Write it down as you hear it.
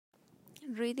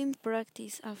Reading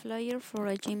practice, a flyer for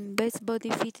a gym, best body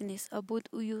fitness, about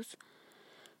use.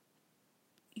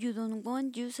 You don't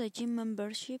want use a gym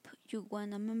membership, you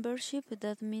want a membership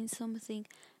that means something,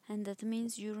 and that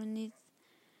means you need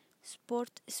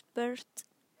sport expert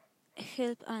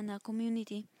help and a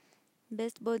community.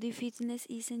 Best body fitness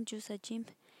isn't just a gym,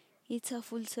 it's a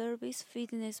full service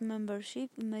fitness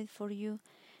membership made for you.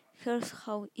 Here's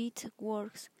how it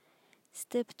works.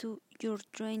 Step 2, your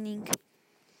training.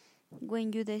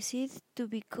 When you decide to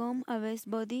become a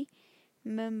Best Body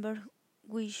member,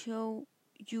 we show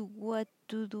you what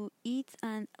to do it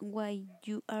and why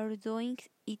you are doing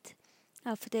it.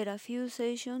 After a few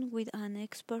sessions with an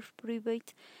expert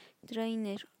private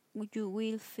trainer, you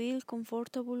will feel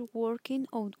comfortable working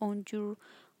out on your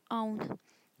own.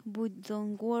 But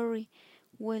don't worry,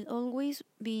 we'll always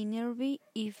be nervy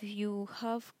if you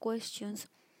have questions.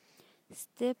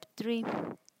 Step 3,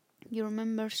 your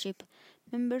membership.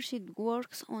 Membership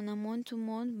works on a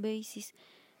month-to-month basis.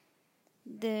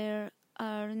 There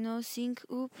are no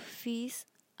sync-up fees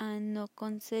and no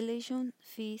cancellation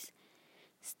fees.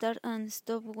 Start and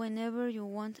stop whenever you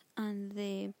want, and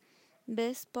the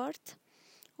best part,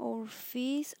 our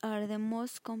fees are the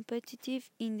most competitive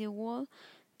in the whole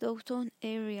downtown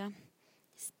area.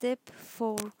 Step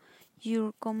 4,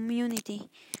 your community.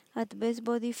 At Best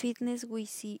Body Fitness, we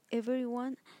see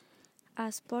everyone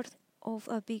as part of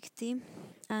a big team,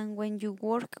 and when you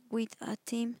work with a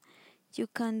team, you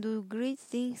can do great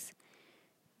things.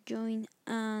 Join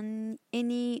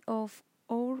any of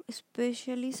our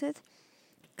specialized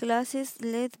classes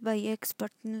led by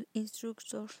expert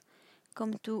instructors.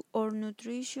 Come to our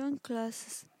nutrition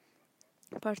classes.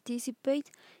 Participate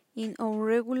in our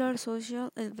regular social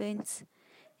events.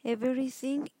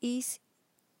 Everything is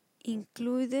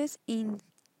included in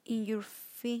your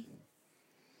fee.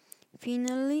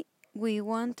 Finally, we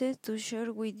wanted to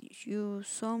share with you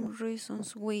some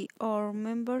reasons why our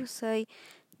members say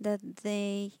that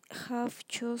they have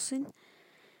chosen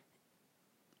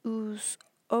us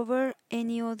over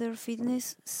any other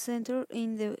fitness center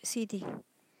in the city.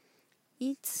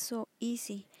 It's so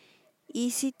easy.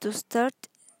 Easy to start,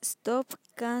 stop,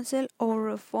 cancel, or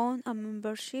refund a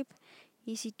membership.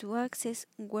 Easy to access.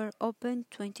 We're open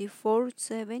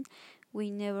 24/7.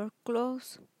 We never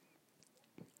close.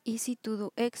 Easy to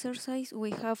do exercise. We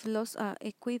have lost our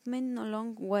equipment, no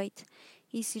long wait.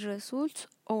 Easy results.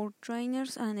 Our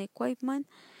trainers and equipment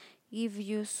give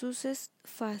you success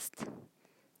fast.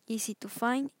 Easy to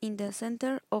find in the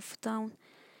center of town,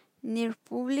 near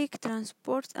public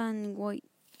transport and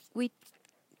with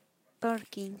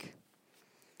parking.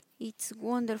 It's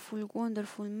wonderful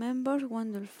members,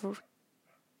 wonderful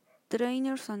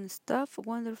trainers and staff,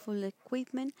 wonderful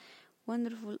equipment,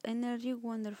 wonderful energy,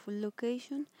 wonderful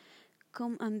location.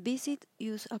 Come and visit,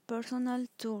 use a personal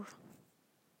tour.